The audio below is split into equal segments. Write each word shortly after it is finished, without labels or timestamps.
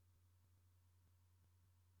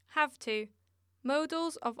Have to.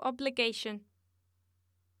 Modals of obligation.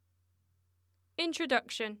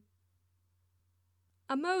 Introduction.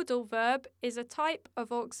 A modal verb is a type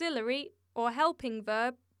of auxiliary or helping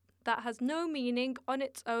verb that has no meaning on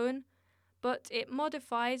its own, but it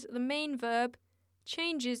modifies the main verb,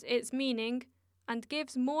 changes its meaning, and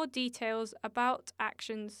gives more details about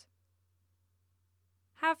actions.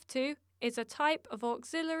 Have to is a type of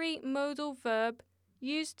auxiliary modal verb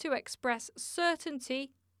used to express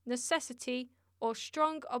certainty, necessity, or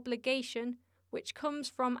strong obligation which comes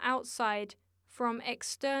from outside, from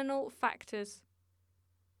external factors.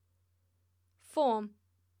 Form.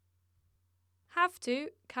 Have to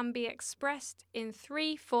can be expressed in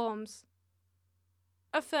three forms.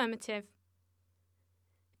 Affirmative.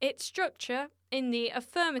 Its structure in the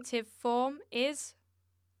affirmative form is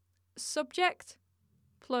subject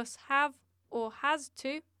plus have or has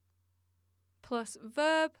to plus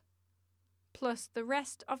verb plus the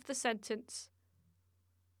rest of the sentence.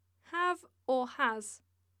 Have or has.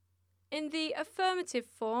 In the affirmative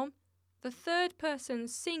form, the third person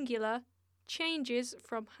singular changes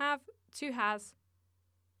from have to has.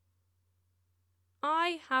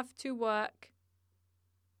 I have to work.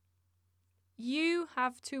 You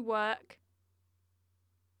have to work.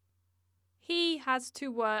 He has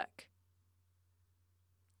to work.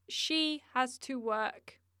 She has to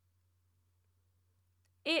work.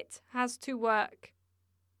 It has to work.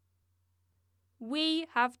 We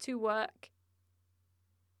have to work.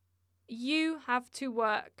 You have to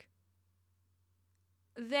work.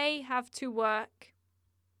 They have to work.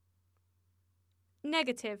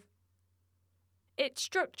 Negative. Its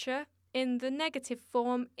structure in the negative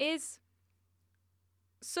form is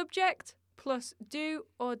subject plus do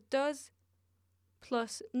or does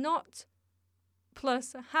plus not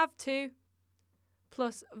plus have to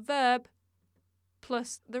plus verb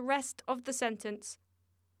plus the rest of the sentence.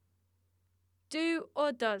 Do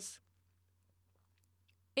or does.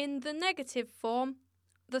 In the negative form,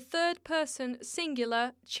 the third person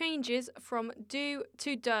singular changes from do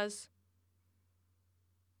to does.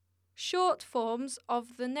 Short forms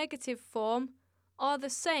of the negative form are the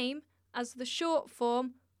same as the short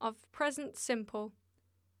form of present simple.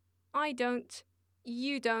 I don't,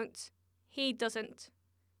 you don't, he doesn't.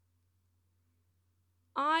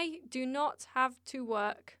 I do not have to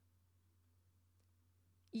work.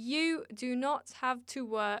 You do not have to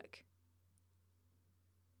work.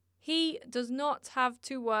 He does not have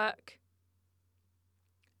to work.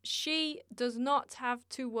 She does not have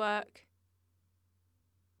to work.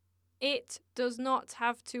 It does not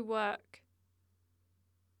have to work.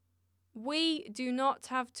 We do not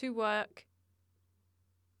have to work.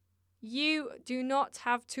 You do not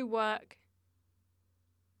have to work.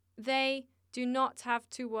 They do not have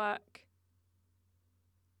to work.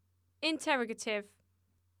 Interrogative.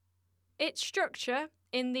 Its structure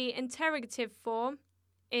in the interrogative form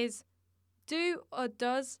is do or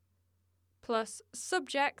does plus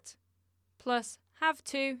subject plus have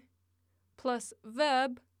to plus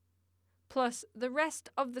verb plus the rest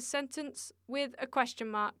of the sentence with a question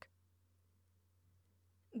mark.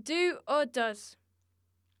 Do or does.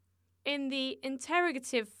 In the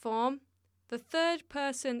interrogative form, the third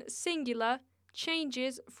person singular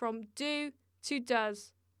changes from do to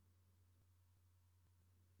does.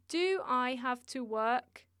 Do I have to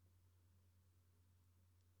work?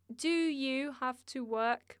 Do you have to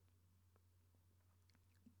work?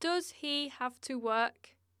 Does he have to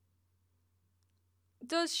work?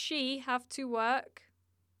 Does she have to work?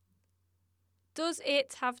 Does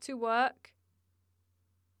it have to work?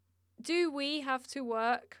 Do we have to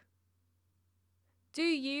work? Do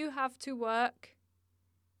you have to work?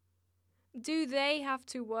 Do they have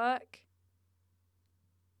to work?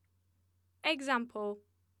 Example.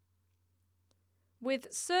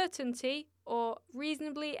 With certainty or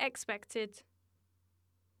reasonably expected.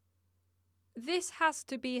 This has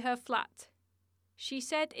to be her flat. She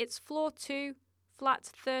said it's floor 2, flat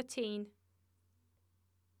 13.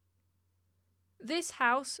 This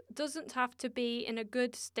house doesn't have to be in a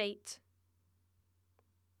good state.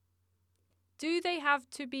 Do they have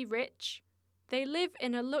to be rich? They live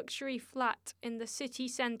in a luxury flat in the city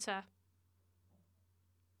centre.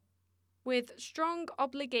 With strong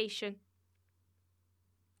obligation.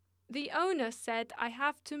 The owner said I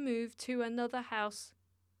have to move to another house.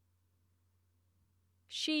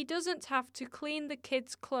 She doesn't have to clean the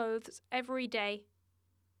kids' clothes every day.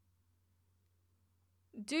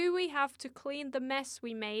 Do we have to clean the mess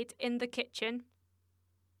we made in the kitchen?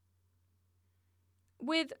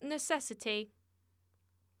 With necessity.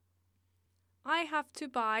 I have to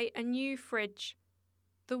buy a new fridge.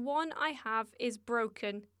 The one I have is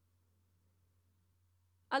broken.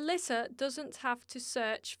 Alyssa doesn't have to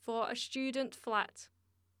search for a student flat.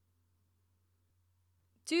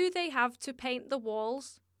 Do they have to paint the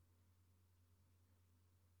walls?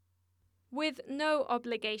 With no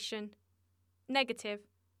obligation. Negative.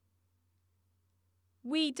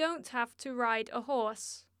 We don't have to ride a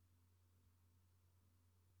horse.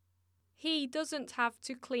 He doesn't have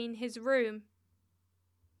to clean his room.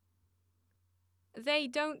 They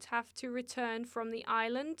don't have to return from the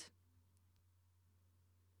island.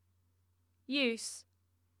 Use.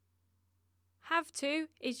 Have to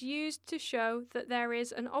is used to show that there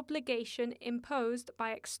is an obligation imposed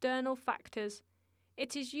by external factors.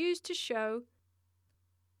 It is used to show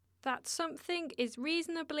that something is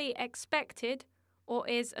reasonably expected or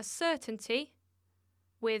is a certainty,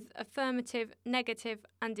 with affirmative, negative,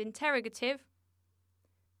 and interrogative.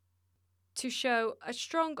 To show a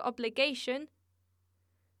strong obligation,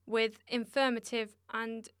 with affirmative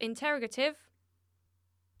and interrogative.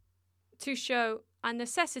 To show a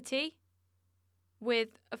necessity, with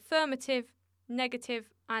affirmative, negative,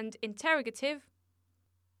 and interrogative.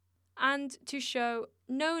 And to show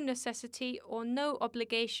no necessity or no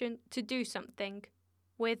obligation to do something,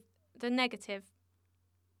 with the negative.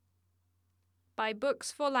 By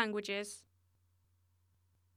Books for Languages.